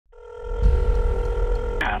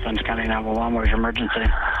Athens County 911. Where's your emergency?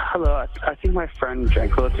 Hello, I think my friend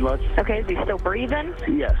drank a little too much. Okay, is he still breathing?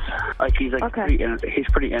 Yes. He's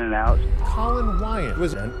pretty in and out. Collin Wiant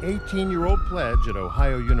was an 18-year-old pledge at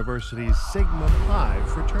Ohio University's Sigma Pi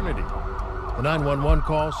fraternity. The 911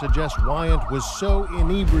 call suggests Wiant was so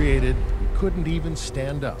inebriated he couldn't even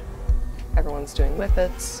stand up. Everyone's doing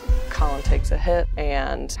whippets. Collin takes a hit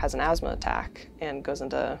and has an asthma attack and goes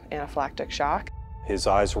into anaphylactic shock. His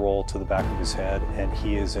eyes roll to the back of his head and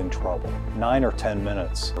he is in trouble. 9 or 10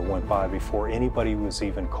 minutes went by before anybody was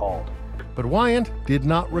even called. But Wiant did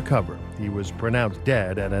not recover. He was pronounced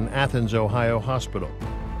dead at an Athens, Ohio hospital.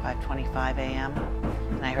 5:25 a.m.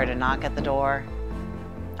 and I heard a knock at the door.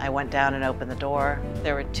 I went down and opened the door.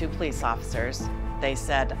 There were 2 police officers. They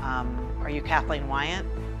said, are you Kathleen Wiant?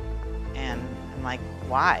 And I'm like,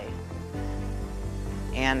 why?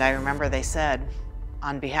 And I remember they said,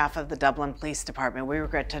 on behalf of the Dublin Police Department, we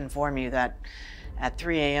regret to inform you that at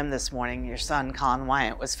 3 a.m. this morning, your son, Collin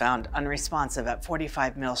Wiant, was found unresponsive at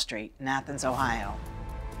 45 Mill Street in Athens, Ohio.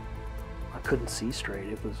 I couldn't see straight.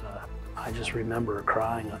 It was, I just remember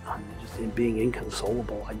crying, just being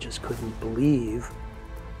inconsolable. I just couldn't believe,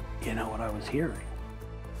 what I was hearing.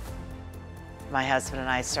 My husband and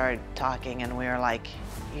I started talking and we were like,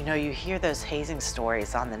 you hear those hazing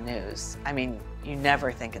stories on the news. I mean, you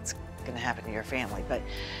never think it's going to happen to your family, but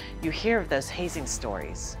you hear of those hazing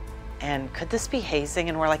stories. And could this be hazing?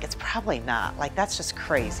 And we're like, it's probably not. Like, that's just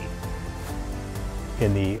crazy.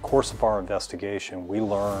 In the course of our investigation, we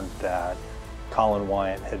learned that Collin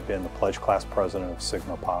Wiant had been the pledge class president of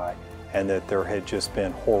Sigma Pi, and that there had just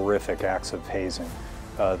been horrific acts of hazing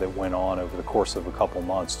that went on over the course of a couple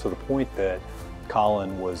months, to the point that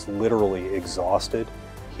Collin was literally exhausted.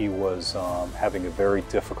 He was having a very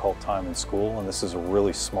difficult time in school, and this is a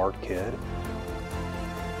really smart kid.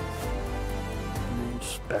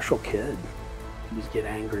 Special kid. You just get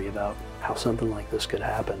angry about how something like this could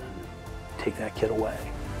happen and take that kid away.